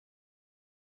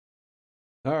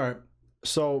All right.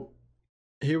 So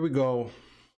here we go.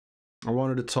 I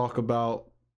wanted to talk about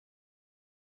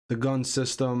the gun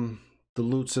system, the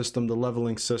loot system, the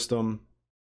leveling system.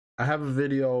 I have a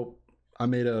video I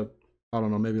made I don't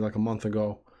know, maybe like a month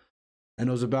ago, and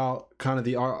it was about kind of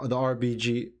the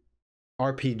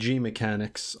RPG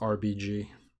mechanics, RBG,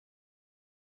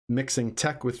 mixing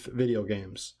tech with video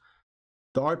games.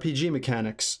 The RPG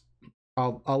mechanics,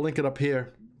 I'll link it up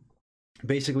here.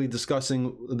 Basically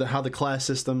discussing how the class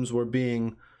systems were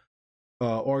being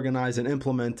organized and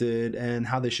implemented, and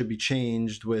how they should be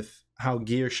changed with how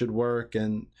gear should work.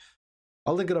 And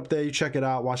I'll link it up there. You check it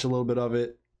out, watch a little bit of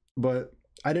it. But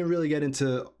I didn't really get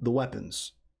into the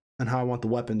weapons and how I want the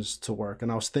weapons to work.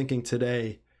 And I was thinking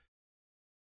today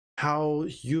how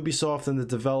Ubisoft and the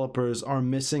developers are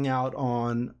missing out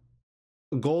on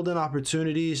golden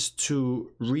opportunities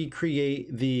to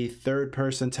recreate the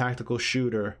third-person tactical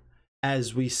shooter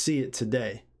as we see it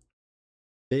today.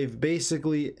 They've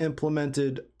basically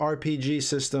implemented RPG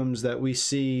systems that we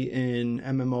see in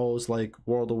MMOs like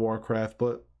World of Warcraft,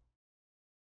 but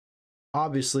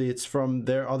obviously it's from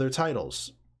their other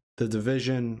titles. The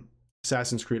Division,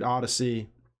 Assassin's Creed Odyssey,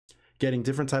 getting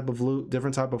different type of loot,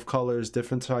 different type of colors,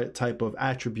 different type of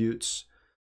attributes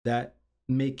that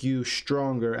make you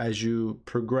stronger as you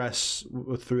progress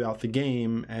throughout the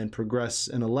game and progress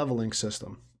in a leveling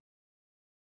system.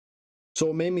 So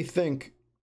it made me think,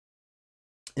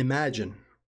 imagine,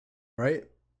 right?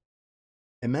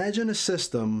 Imagine a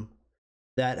system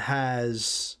that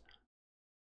has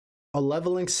a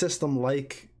leveling system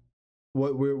like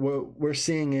what we're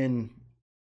seeing in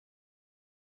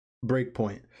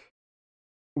Breakpoint,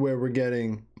 where we're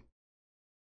getting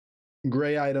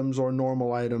gray items or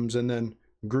normal items, and then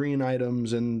green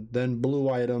items, and then blue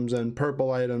items, and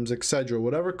purple items, etc.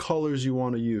 Whatever colors you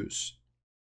want to use.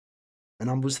 And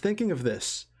I was thinking of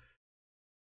this.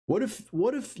 What if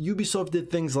Ubisoft did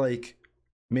things like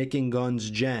making guns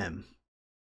jam,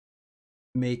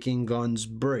 making guns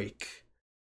break,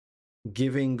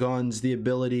 giving guns the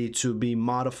ability to be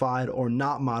modified or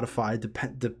not modified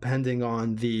depending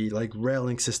on the like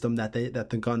railing system that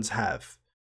the guns have,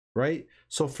 right?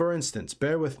 So for instance,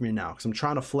 bear with me now because I'm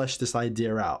trying to flesh this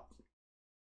idea out.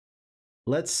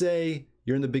 Let's say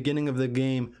you're in the beginning of the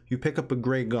game, you pick up a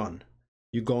gray gun,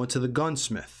 you go into the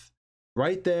gunsmith.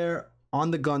 Right there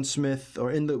on the gunsmith,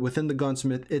 or within the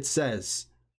gunsmith, it says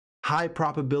high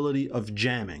probability of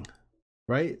jamming.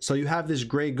 Right? So you have this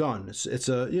gray gun. It's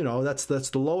a, you know, that's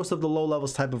the lowest of the low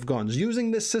levels type of guns,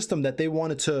 using this system that they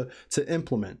wanted to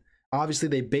implement. Obviously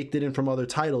they baked it in from other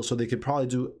titles so they could probably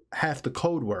do half the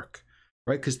code work,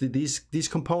 right? Because these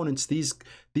components, these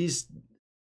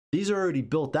are already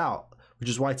built out, which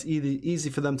is why it's easy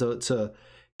for them to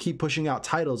keep pushing out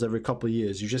titles every couple of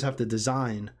years. You just have to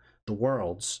design the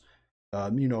worlds,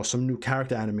 you know, some new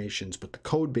character animations, but the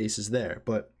code base is there.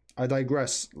 But I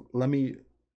digress. Let me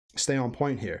stay on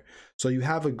point here. So you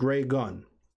have a gray gun.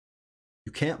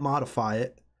 You can't modify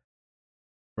it,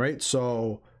 right?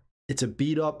 So it's a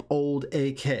beat up old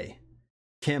AK.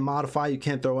 Can't modify, you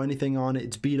can't throw anything on it.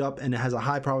 It's beat up and it has a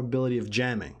high probability of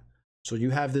jamming. So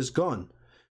you have this gun.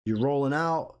 You're rolling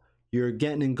out, you're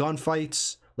getting in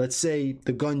gunfights. Let's say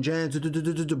the gun jams,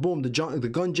 boom, the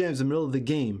gun jams in the middle of the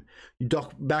game. You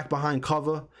duck back behind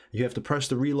cover, you have to press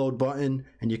the reload button,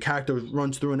 and your character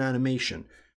runs through an animation.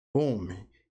 Boom.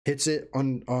 Hits it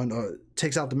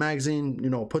takes out the magazine, you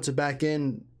know, puts it back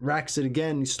in, racks it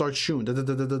again, he starts shooting,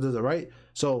 right?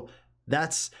 So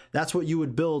that's what you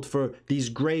would build for these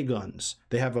gray guns.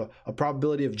 They have a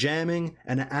probability of jamming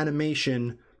and an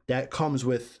animation that comes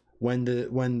with when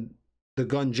the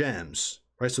gun jams,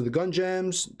 right? So the gun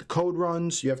jams, the code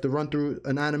runs, you have to run through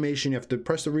an animation, you have to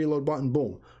press the reload button,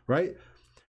 boom, right?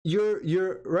 You're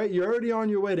already on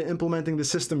your way to implementing the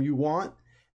system you want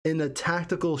in a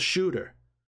tactical shooter.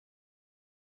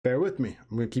 Bear with me.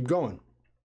 I'm going to keep going.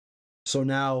 So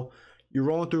now you're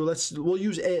rolling through. We'll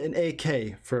use an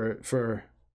AK for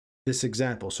this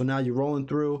example. So now you're rolling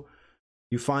through.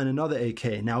 You find another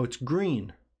AK. Now it's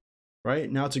green,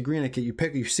 right? Now it's a green AK.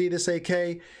 You see this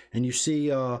AK, and you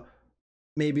see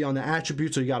maybe on the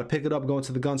attributes, or you got to pick it up, go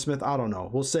into the gunsmith. I don't know.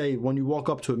 We'll say when you walk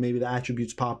up to it, maybe the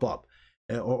attributes pop up,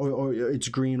 or it's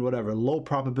green, whatever. Low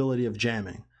probability of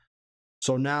jamming.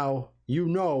 So now you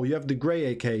know you have the gray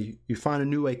AK, you find a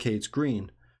new AK, it's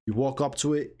green. You walk up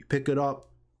to it, you pick it up,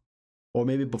 or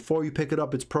maybe before you pick it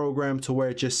up, it's programmed to where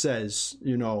it just says,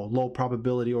 you know, low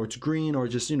probability, or it's green, or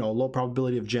just, you know, low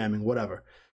probability of jamming, whatever.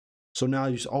 So now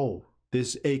you say, oh,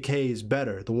 this AK is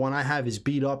better. The one I have is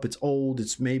beat up, it's old,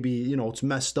 it's maybe, you know, it's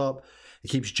messed up,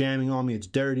 it keeps jamming on me, it's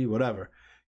dirty, whatever.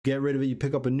 Get rid of it, you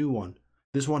pick up a new one.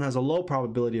 This one has a low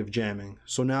probability of jamming.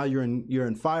 So now you're in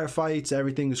firefights,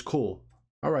 everything is cool.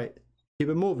 All right, keep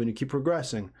it moving, you keep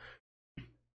progressing.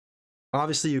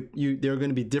 Obviously, there are going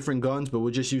to be different guns, but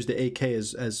we'll just use the AK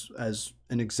as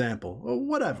an example, or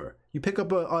whatever. You pick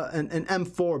up an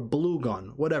M4 blue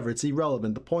gun, whatever. It's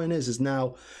irrelevant. The point is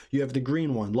now you have the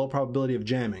green one, low probability of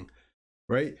jamming,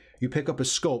 right? You pick up a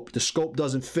scope. The scope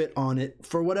doesn't fit on it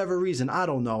for whatever reason. I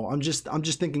don't know. I'm just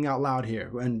thinking out loud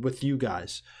here, and with you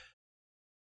guys.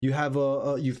 You have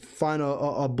you find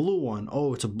a blue one.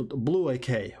 Oh, it's a blue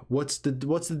AK. What's the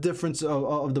difference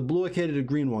of the blue AK to the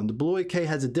green one? The blue AK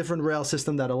has a different rail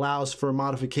system that allows for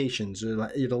modifications.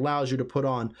 It allows you to put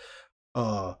on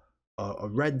a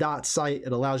red dot sight.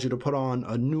 It allows you to put on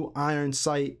a new iron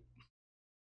sight.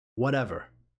 Whatever,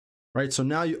 right? So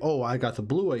now I got the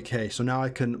blue AK, so now I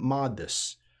can mod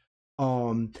this.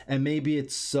 And maybe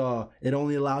it's it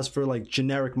only allows for like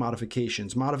generic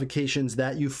modifications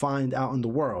that you find out in the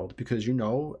world, because you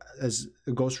know, as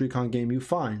a Ghost Recon game, you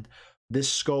find this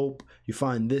scope, you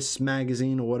find this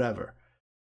magazine or whatever.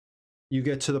 You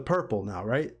get to the purple now,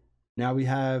 right? Now we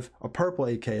have a purple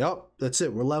AK. Oh, that's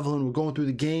it, we're leveling, we're going through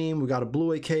the game. We got a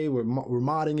blue AK, we're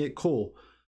modding it, cool.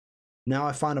 Now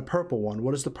I find a purple one.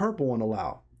 What does the purple one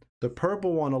allow? The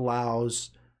purple one allows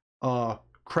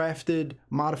crafted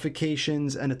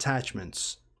modifications and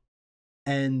attachments,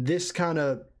 and this kind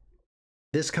of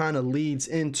leads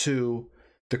into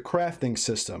the crafting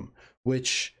system,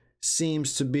 which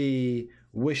seems to be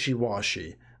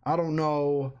wishy-washy. I don't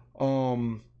know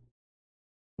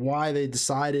why they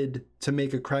decided to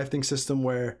make a crafting system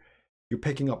where you're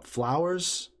picking up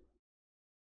flowers,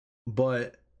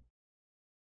 but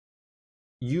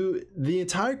the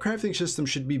entire crafting system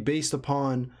should be based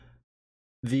upon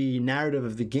the narrative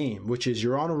of the game, which is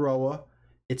you're on a Roa,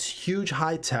 it's huge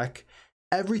high tech.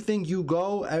 Everything you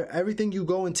go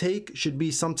and take should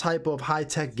be some type of high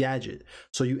tech gadget.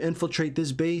 So you infiltrate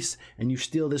this base and you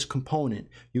steal this component.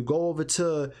 You go over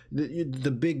to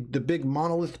the big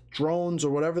monolith drones or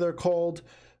whatever they're called,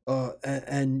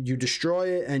 and you destroy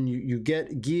it and you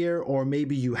get gear, or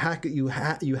maybe you hack it.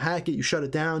 You shut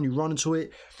it down. You run into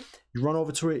it. You run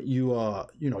over to it,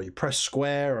 you press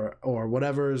square or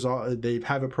whatever they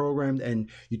have it programmed, and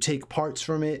you take parts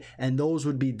from it, and those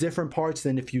would be different parts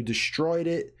than if you destroyed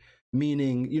it.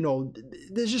 Meaning,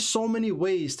 there's just so many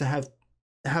ways to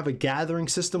have a gathering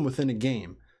system within a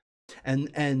game,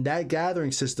 and that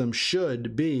gathering system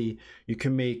should be, you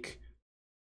can make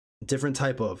different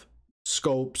type of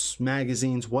scopes,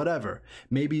 magazines, whatever.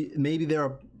 Maybe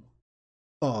there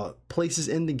are places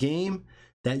in the game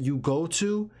that you go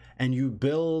to and you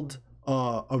build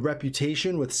a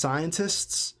reputation with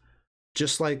scientists,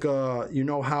 just like you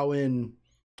know how in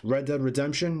Red Dead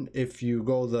Redemption, if you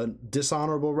go the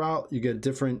dishonorable route, you get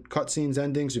different cutscenes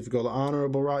endings. If you go the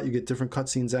honorable route, you get different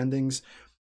cutscenes endings.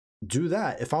 Do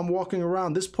that. If I'm walking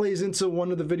around, this plays into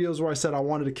one of the videos where I said I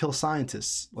wanted to kill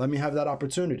scientists. Let me have that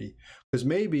opportunity, because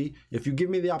maybe if you give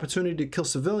me the opportunity to kill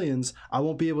civilians, I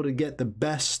won't be able to get the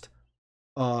best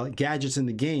gadgets in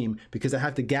the game, because I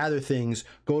have to gather things,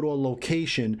 go to a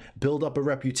location, build up a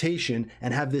reputation,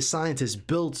 and have this scientist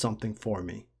build something for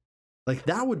me. Like,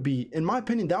 that would be, in my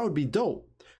opinion, that would be dope,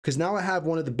 because now I have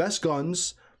one of the best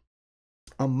guns.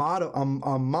 I'm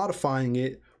modifying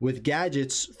it with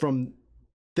gadgets from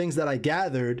things that I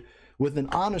gathered, with an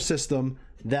honor system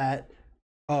that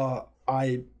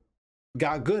I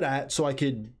got good at, so I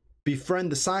could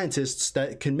befriend the scientists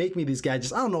that can make me these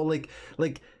gadgets. I don't know,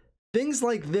 like things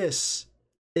like this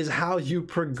is how you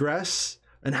progress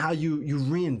and how you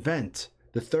reinvent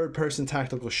the third-person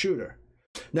tactical shooter.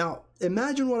 Now,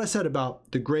 imagine what I said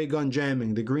about the gray gun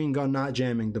jamming, the green gun not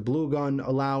jamming, the blue gun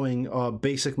allowing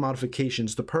basic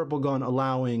modifications, the purple gun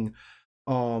allowing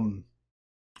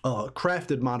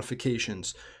crafted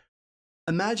modifications.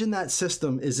 Imagine that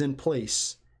system is in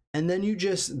place, and then you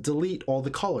just delete all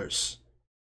the colors.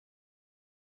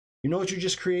 You know what you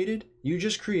just created? You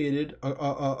just created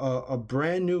a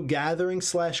brand new gathering /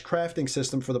 crafting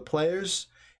system for the players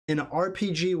in an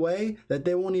RPG way that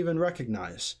they won't even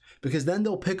recognize. Because then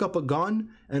they'll pick up a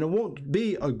gun and it won't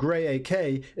be a gray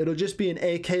AK. It'll just be an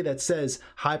AK that says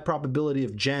high probability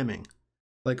of jamming.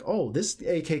 Like, oh, this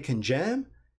AK can jam?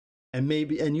 And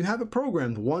you have it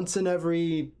programmed once in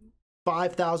every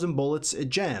 5,000 bullets it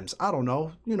jams. I don't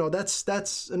know.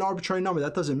 That's an arbitrary number.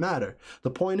 That doesn't matter. The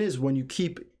point is, when you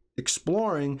keep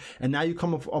exploring and now you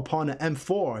come upon an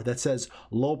M4 that says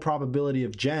low probability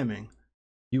of jamming,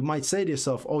 you might say to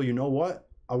yourself, oh, you know what?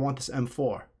 I want this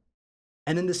M4.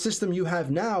 And in the system you have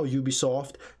now,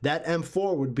 Ubisoft, that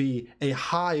M4 would be a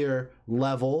higher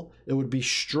level. It would be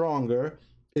stronger.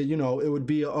 It would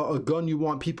be a gun you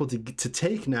want people to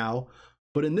take now.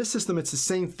 But in this system, it's the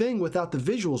same thing without the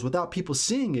visuals, without people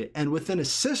seeing it, and within a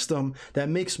system that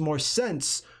makes more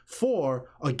sense for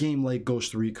a game like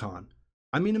Ghost Recon.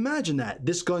 I mean, imagine that.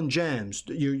 This gun jams.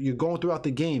 You're going throughout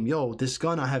the game. Yo, this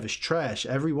gun I have is trash.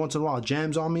 Every once in a while, it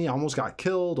jams on me. I almost got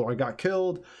killed, or I got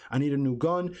killed. I need a new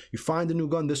gun. You find a new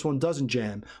gun. This one doesn't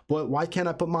jam. But why can't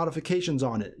I put modifications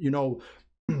on it? You know,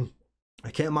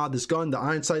 I can't mod this gun. The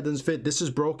iron sight doesn't fit. This is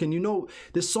broken. You know,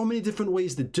 there's so many different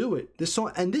ways to do it.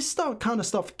 And this kind of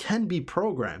stuff can be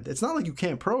programmed. It's not like you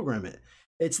can't program it.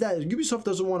 It's that Ubisoft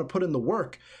doesn't want to put in the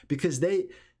work because the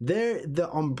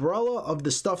umbrella of the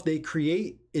stuff they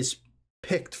create is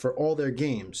picked for all their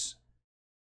games.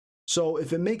 So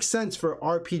if it makes sense for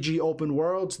RPG open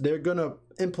worlds, they're gonna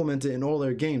implement it in all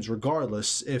their games,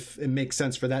 regardless if it makes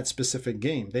sense for that specific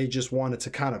game. They just want it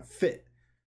to kind of fit.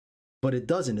 But it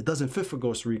doesn't. It doesn't fit for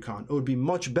Ghost Recon. It would be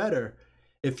much better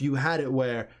if you had it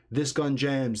where this gun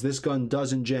jams, this gun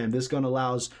doesn't jam, this gun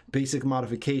allows basic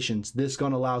modifications, this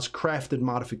gun allows crafted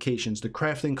modifications. The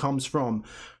crafting comes from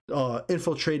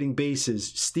infiltrating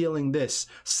bases, stealing this.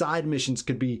 Side missions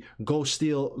could be go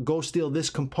steal this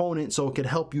component so it could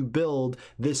help you build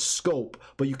this scope.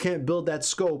 But you can't build that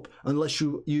scope unless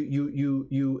you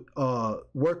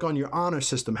work on your honor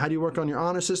system. How do you work on your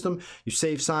honor system? You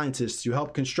save scientists, you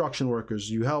help construction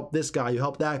workers, you help this guy, you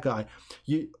help that guy.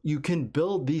 You can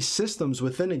build these systems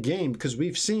within a game, because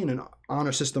we've seen an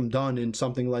honor system done in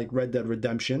something like Red Dead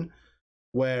Redemption,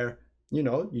 where you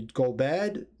know, you go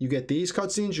bad, you get these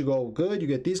cutscenes, you go good, you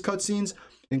get these cutscenes.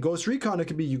 In Ghost Recon, it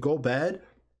could be you go bad,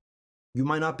 you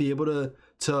might not be able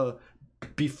to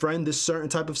befriend this certain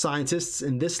type of scientists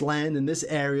in this land, in this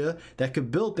area, that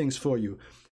could build things for you.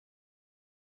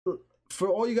 For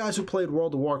all you guys who played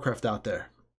World of Warcraft out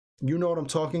there, you know what I'm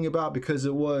talking about, because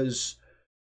it was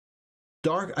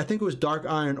I think it was Dark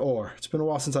Iron Ore. It's been a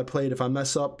while since I played. If I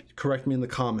mess up, correct me in the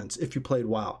comments if you played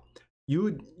WoW.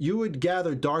 You would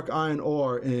gather dark iron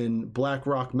ore in Black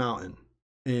Rock Mountain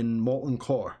in Molten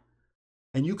Core,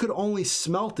 and you could only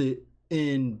smelt it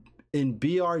in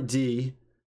BRD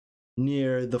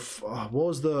near the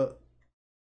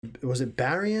was it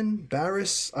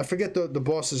Barris? I forget the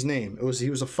boss's name. He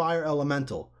was a fire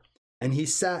elemental, and he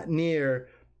sat near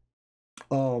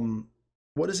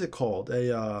what is it called,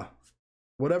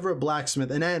 whatever, a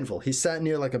blacksmith, an anvil. He sat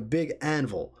near like a big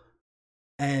anvil,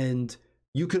 and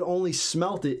you could only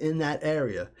smelt it in that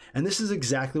area. And this is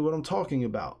exactly what I'm talking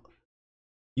about.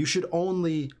 You should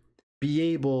only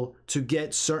be able to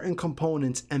get certain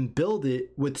components and build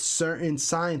it with certain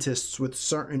scientists with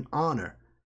certain honor.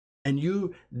 And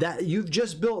you've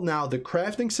just built now the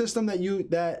crafting system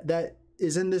that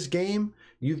is in this game,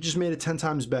 you've just made it 10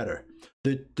 times better.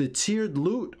 The tiered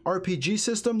loot RPG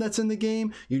system that's in the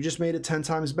game, you just made it 10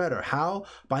 times better. How?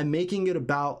 By making it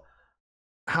about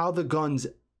how the guns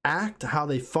act, how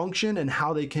they function, and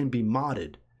how they can be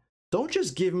modded. Don't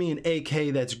just give me an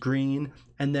AK that's green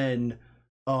and then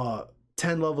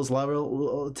 10 levels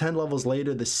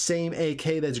later the same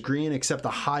AK that's green except a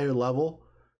higher level.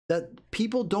 That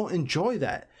people don't enjoy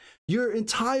that. Your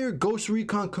entire Ghost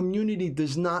Recon community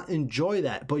does not enjoy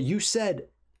that, but you said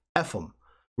F them.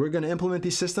 We're going to implement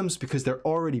these systems because they're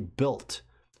already built.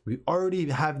 We already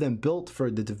have them built for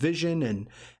the Division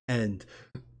and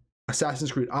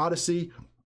Assassin's Creed Odyssey.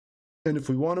 And if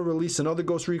we want to release another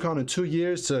Ghost Recon in 2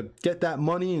 years to get that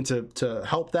money and to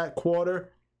help that quarter,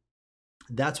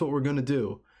 that's what we're going to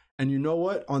do. And you know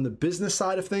what? On the business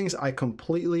side of things, I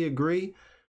completely agree.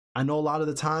 I know a lot of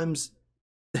the times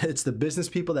it's the business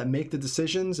people that make the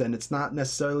decisions, and it's not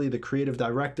necessarily the creative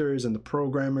directors and the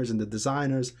programmers and the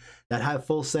designers that have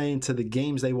full say into the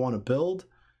games they want to build.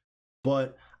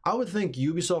 But I would think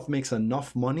Ubisoft makes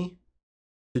enough money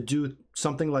to do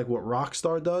something like what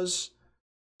Rockstar does,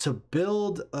 to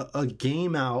build a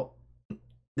game out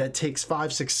that takes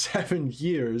 5, 6, 7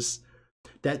 years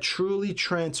that truly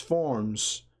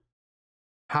transforms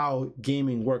how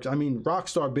gaming works. I mean,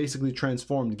 Rockstar basically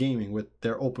transformed gaming with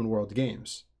their open world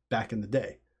games back in the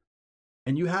day.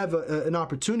 And you have an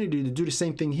opportunity to do the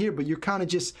same thing here, but you're kind of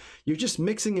just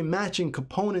mixing and matching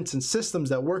components and systems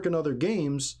that work in other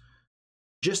games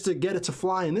just to get it to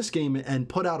fly in this game and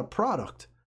put out a product.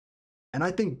 And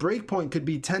I think Breakpoint could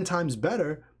be 10 times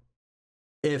better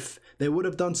if they would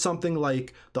have done something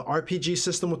like the RPG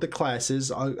system with the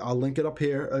classes. I'll link it up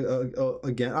here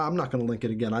again. I'm not going to link it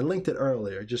again. I linked it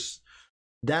earlier. Just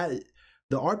that,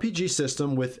 the RPG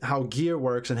system with how gear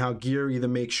works and how gear either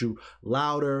makes you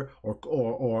louder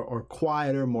or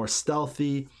quieter, more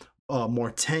stealthy,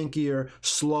 more tankier,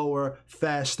 slower,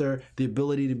 faster, the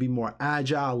ability to be more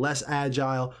agile, less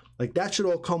agile. Like that should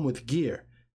all come with gear.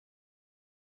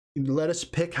 let us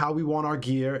pick how we want our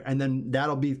gear, and then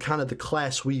that'll be kind of the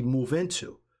class we move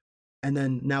into. And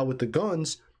then now with the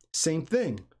guns, same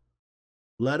thing.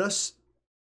 Let us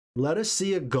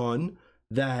see a gun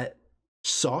that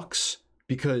sucks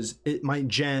because it might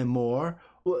jam more.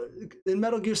 In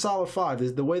Metal Gear Solid 5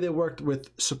 is the way they worked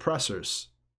with suppressors,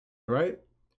 right?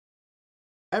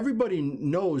 Everybody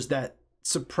knows that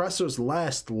suppressors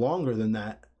last longer than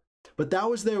that, but that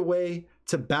was their way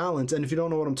to balance. And if you don't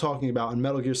know what I'm talking about, in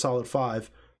Metal Gear Solid 5,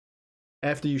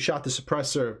 after you shot the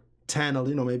suppressor 10,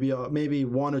 you know, maybe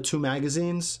 1 or 2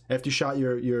 magazines after you shot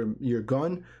your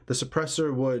gun, the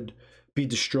suppressor would be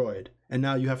destroyed, and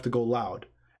now you have to go loud.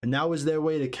 And that was their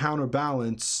way to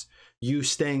counterbalance you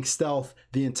staying stealth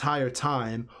the entire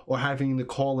time, or having to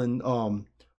call in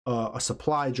a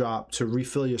supply drop to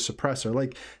refill your suppressor.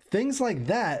 Like, things like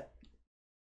that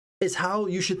is how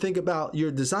you should think about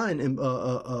your design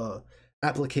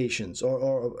applications,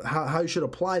 or how you should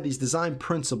apply these design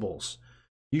principles.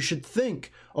 You should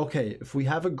think, okay, if we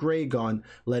have a gray gun,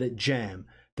 let it jam.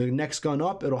 The next gun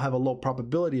up, it'll have a low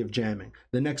probability of jamming.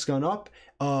 The next gun up,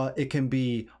 it can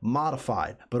be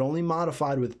modified, but only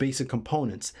modified with basic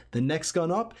components. The next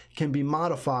gun up can be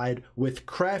modified with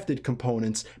crafted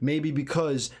components, maybe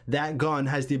because that gun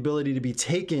has the ability to be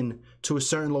taken to a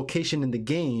certain location in the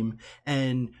game,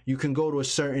 and you can go to a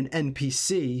certain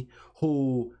NPC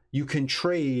who you can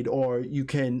trade, or you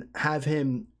can have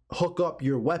him hook up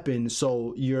your weapon,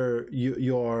 so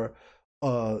you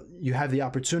have the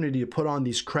opportunity to put on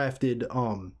these crafted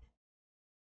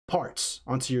parts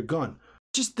onto your gun.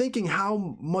 Just thinking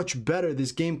how much better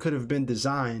this game could have been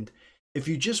designed if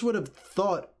you just would have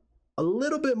thought a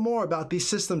little bit more about these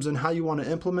systems and how you want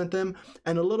to implement them,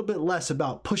 and a little bit less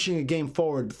about pushing a game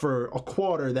forward for a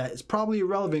quarter that is probably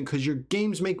irrelevant because your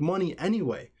games make money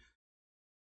anyway.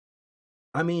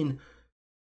 I mean,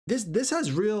 this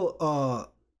has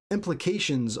real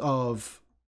implications of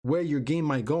where your game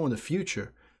might go in the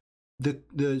future.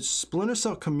 The Splinter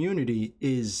Cell community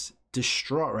is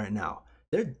distraught right now.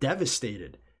 They're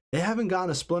devastated. They haven't gotten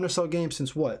a Splinter Cell game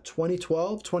since what,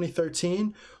 2012,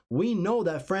 2013? We know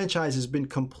that franchise has been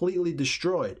completely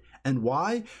destroyed. And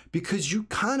why? Because you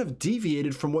kind of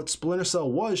deviated from what Splinter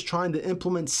Cell was, trying to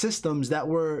implement systems that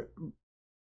were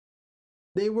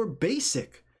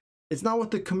basic. It's not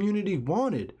what the community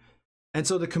wanted. And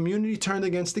so the community turned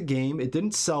against the game. It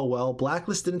didn't sell well.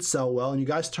 Blacklist didn't sell well. And you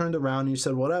guys turned around and you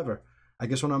said, whatever, I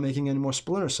guess we're not making any more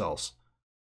Splinter Cells.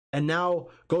 And now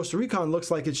Ghost Recon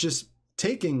looks like it's just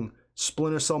taking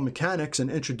Splinter Cell mechanics and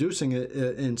introducing it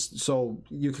in, so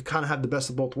you could kind of have the best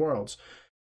of both worlds,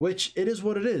 which it is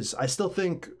what it is. I still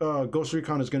think Ghost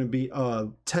Recon is going to be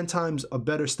 10 times a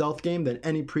better stealth game than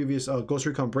any previous Ghost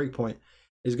Recon Breakpoint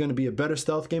is going to be a better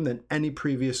stealth game than any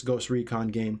previous Ghost Recon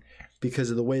game, because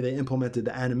of the way they implemented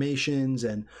the animations,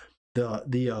 and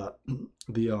the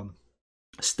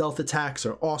stealth attacks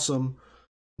are awesome.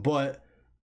 But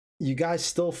you guys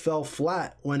still fell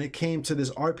flat when it came to this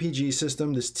RPG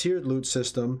system, this tiered loot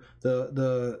system.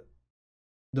 The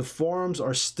forums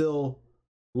are still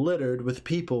littered with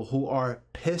people who are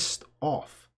pissed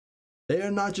off. They are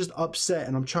not just upset,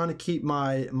 and I'm trying to keep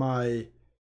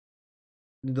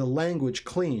the language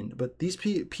clean, but these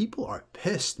people are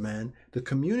pissed, man. The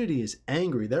community is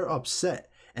angry. They're upset,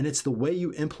 and it's the way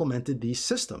you implemented these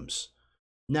systems.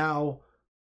 Now,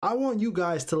 I want you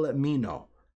guys to let me know,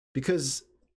 because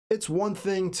it's one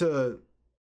thing to,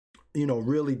 you know,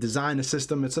 really design a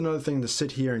system. It's another thing to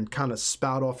sit here and kind of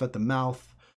spout off at the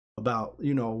mouth about,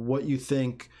 you know, what you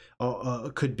think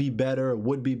could be better or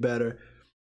would be better.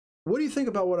 What do you think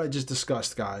about what I just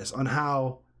discussed, guys, on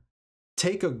how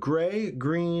take a gray,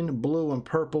 green, blue, and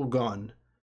purple gun,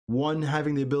 one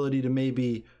having the ability to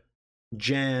maybe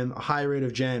jam, a high rate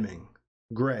of jamming,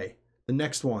 gray. The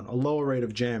next one, a lower rate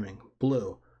of jamming,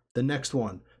 blue. The next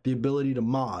one, the ability to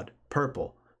mod,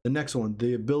 purple. The next one,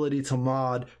 the ability to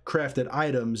mod crafted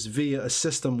items via a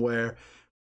system where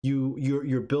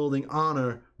you're building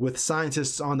honor with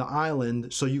scientists on the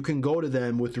island, so you can go to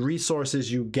them with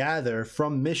resources you gather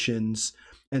from missions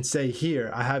and say,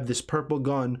 here, I have this purple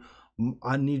gun.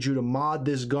 I need you to mod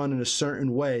this gun in a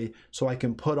certain way so I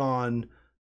can put on,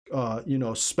 you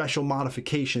know, special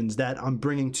modifications that I'm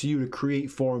bringing to you to create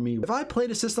for me. If I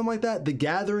played a system like that, the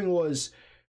gathering was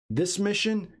this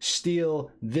mission,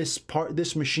 steal this part,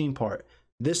 this machine part,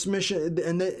 this mission,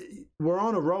 and we're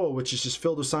on Aroa, which is just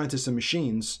filled with scientists and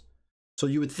machines. So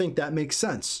you would think that makes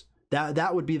sense.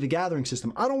 That would be the gathering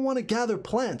system. I don't want to gather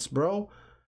plants, bro.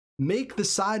 Make the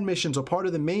side missions a part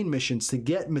of the main missions to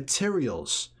get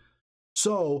materials.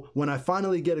 So when I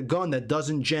finally get a gun that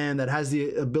doesn't jam, that has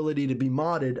the ability to be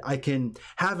modded, I can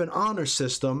have an honor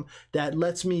system that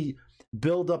lets me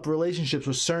build up relationships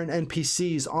with certain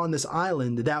NPCs on this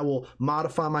island that will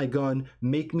modify my gun,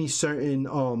 make me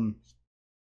certain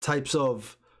types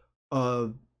of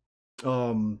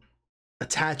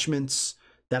attachments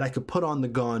that I could put on the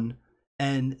gun,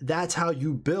 and that's how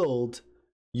you build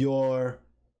your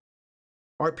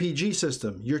RPG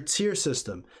system, your tier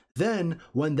system. Then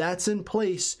when that's in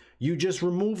place, you just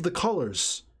remove the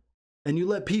colors and you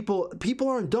let people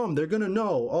aren't dumb. They're gonna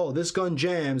know, oh, this gun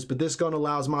jams, but this gun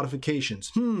allows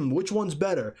modifications. Which one's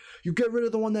better? You get rid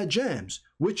of the one that jams,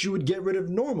 which you would get rid of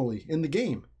normally in the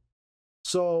game.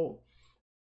 So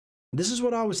this is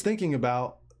what I was thinking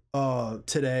about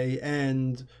today,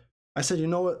 and I said, you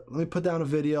know what, let me put down a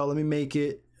video, let me make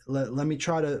it, let me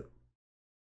try to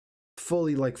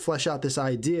fully like flesh out this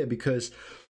idea, because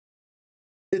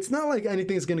it's not like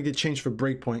anything's gonna get changed for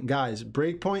Breakpoint. Guys,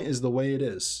 Breakpoint is the way it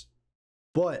is.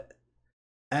 But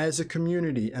as a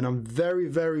community, and I'm very,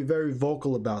 very, very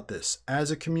vocal about this, as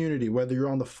a community, whether you're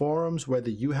on the forums, whether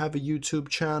you have a YouTube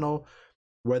channel,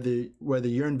 whether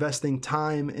you're investing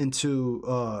time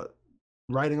into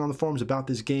writing on the forums about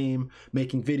this game,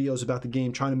 making videos about the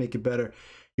game, trying to make it better,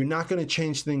 you're not going to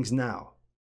change things now.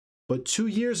 But 2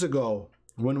 years ago,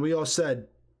 when we all said,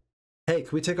 hey,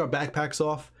 can we take our backpacks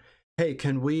off? Hey,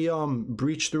 can we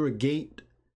breach through a gate?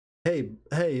 Hey,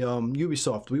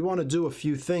 Ubisoft, we want to do a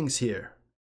few things here.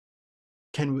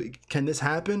 Can this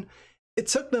happen? It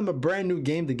took them a brand new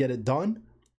game to get it done,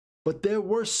 but there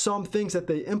were some things that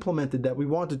they implemented that we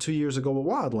wanted 2 years ago with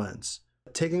Wildlands.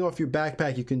 Taking off your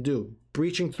backpack, you can do.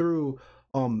 Breaching through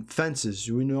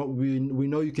fences, we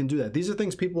know you can do that. These are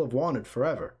things people have wanted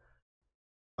forever.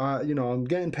 You know, I'm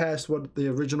getting past what the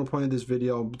original point of this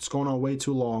video. It's going on way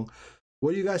too long.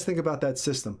 What do you guys think about that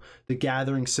system? The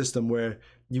gathering system where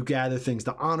you gather things,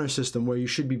 the honor system where you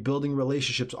should be building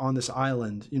relationships on this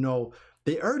island. You know,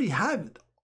 they already have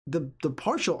the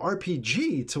partial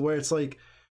RPG to where it's like,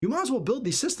 you might as well build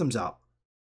these systems out,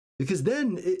 because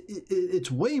then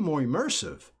it's way more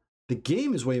immersive. The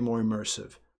game is way more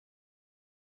immersive.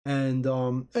 And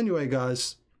anyway,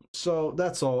 guys, so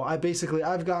that's all. I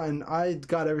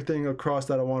got everything across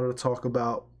that I wanted to talk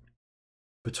about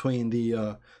between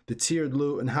the tiered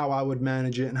loot and how I would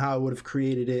manage it and how I would have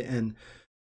created it and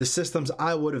the systems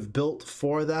I would have built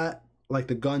for that, like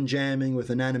the gun jamming with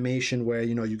an animation where,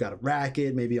 you know, you got to rack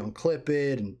it, maybe unclip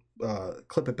it and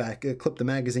clip it back, clip the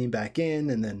magazine back in,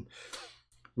 and then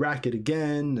rack it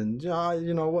again, and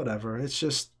you know, whatever. It's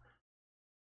just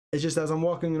as I'm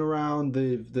walking around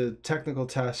the technical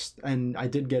test, and I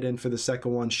did get in for the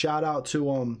second one. Shout out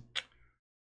to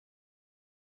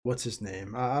what's his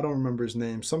name? I don't remember his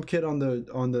name. Some kid on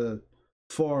the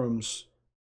forums,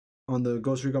 on the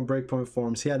Ghost Recon Breakpoint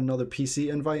forums. He had another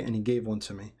PC invite and he gave one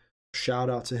to me. Shout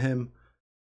out to him.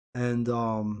 And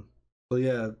so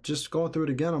yeah, just going through it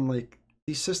again, I'm like,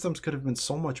 these systems could have been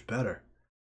so much better.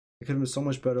 It could have been so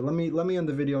much better. Let me end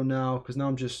the video now, because now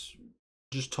I'm just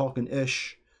talking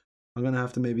ish. I'm gonna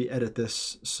have to maybe edit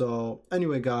this. So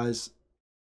anyway, guys,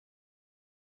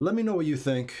 let me know what you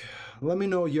think. Let me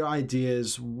know your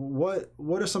ideas. What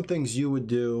are some things you would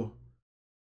do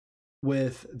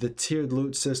with the tiered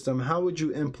loot system? How would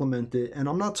you implement it? And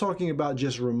I'm not talking about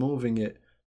just removing it,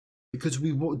 because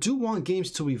we do want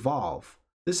games to evolve.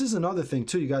 This is another thing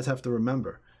too, you guys have to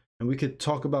remember. And we could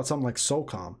talk about something like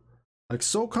SOCOM. Like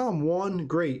SOCOM 1,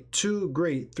 great. 2,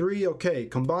 great. 3, okay.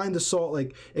 Combined Assault,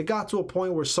 like, it got to a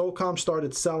point where SOCOM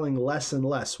started selling less and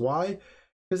less. Why?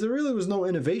 Because there really was no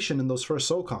innovation in those first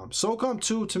SOCOM. SOCOM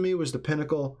 2 to me was the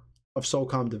pinnacle of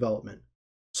SOCOM development.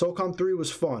 SOCOM 3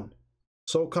 was fun.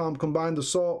 SOCOM Combined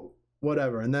Assault,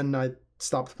 whatever. And then I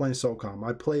stopped playing SOCOM.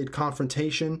 I played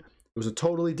Confrontation. It was a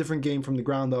totally different game from the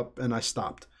ground up, and I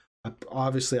stopped.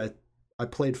 Obviously, I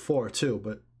played 4 too,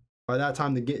 but by that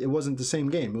time it wasn't the same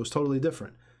game. It was totally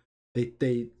different.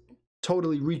 They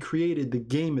totally recreated the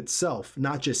game itself,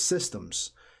 not just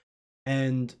systems.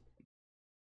 And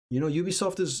you know,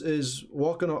 Ubisoft is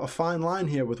walking a fine line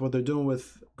here with what they're doing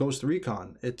with Ghost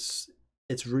Recon. It's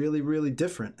really, really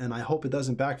different, and I hope it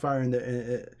doesn't backfire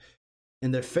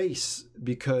in their face,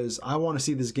 because I want to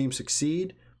see this game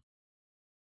succeed.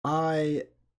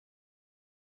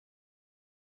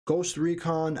 Ghost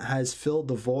Recon has filled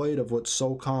the void of what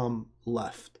SOCOM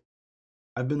left.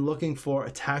 I've been looking for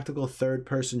a tactical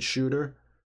third-person shooter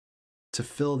to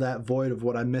fill that void of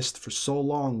what I missed for so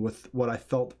long with what I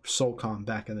felt SOCOM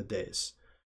back in the days.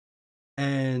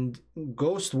 And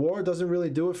Ghost War doesn't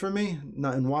really do it for me.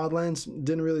 Not in Wildlands,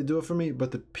 didn't really do it for me,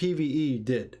 but the PvE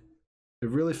did. It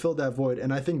really filled that void,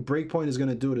 and I think Breakpoint is going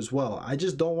to do it as well. I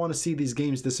just don't want to see these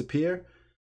games disappear,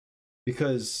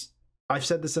 because I've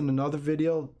said this in another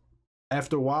video.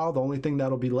 after a while, the only thing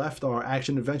that'll be left are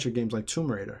action adventure games like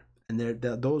Tomb Raider, and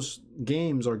those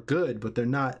games are good, but they're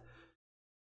not.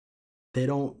 They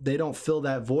don't fill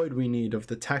that void we need of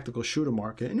the tactical shooter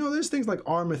market. You know, there's things like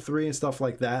Arma 3 and stuff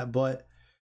like that, but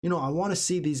you know, I want to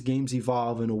see these games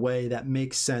evolve in a way that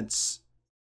makes sense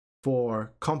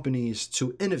for companies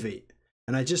to innovate.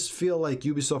 And I just feel like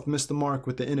Ubisoft missed the mark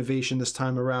with the innovation this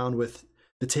time around, with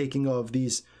the taking of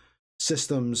these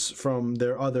systems from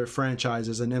their other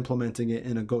franchises and implementing it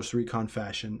in a Ghost Recon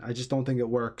fashion. I just don't think it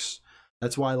works.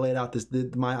 That's why I laid out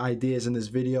my ideas in this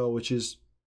video, which is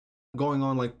going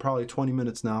on like probably 20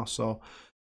 minutes now. So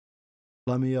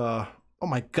let me oh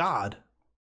my god,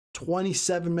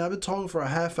 27 minutes. I've been talking for a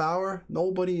half hour.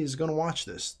 Nobody is gonna watch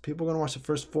this. People are gonna watch the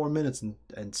first 4 minutes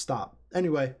and stop.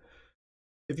 Anyway,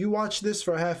 if you watch this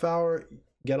for a half hour,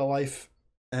 get a life.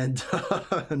 And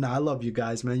nah, I love you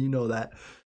guys, man, you know that.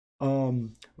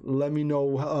 Let me know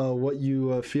what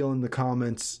you feel in the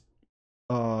comments.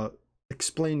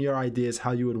 Explain your ideas,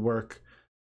 how you would work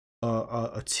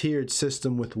a tiered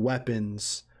system with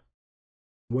weapons.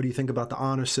 What do you think about the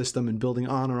honor system and building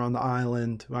honor on the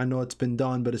island? I know it's been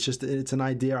done, but it's an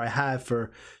idea I have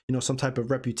for, you know, some type of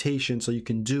reputation so you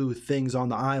can do things on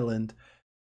the island.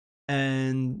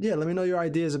 And yeah, let me know your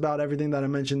ideas about everything that I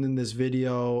mentioned in this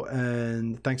video.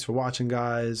 And thanks for watching,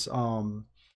 guys. And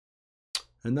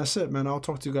that's it, man. I'll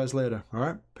talk to you guys later. All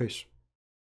right, peace.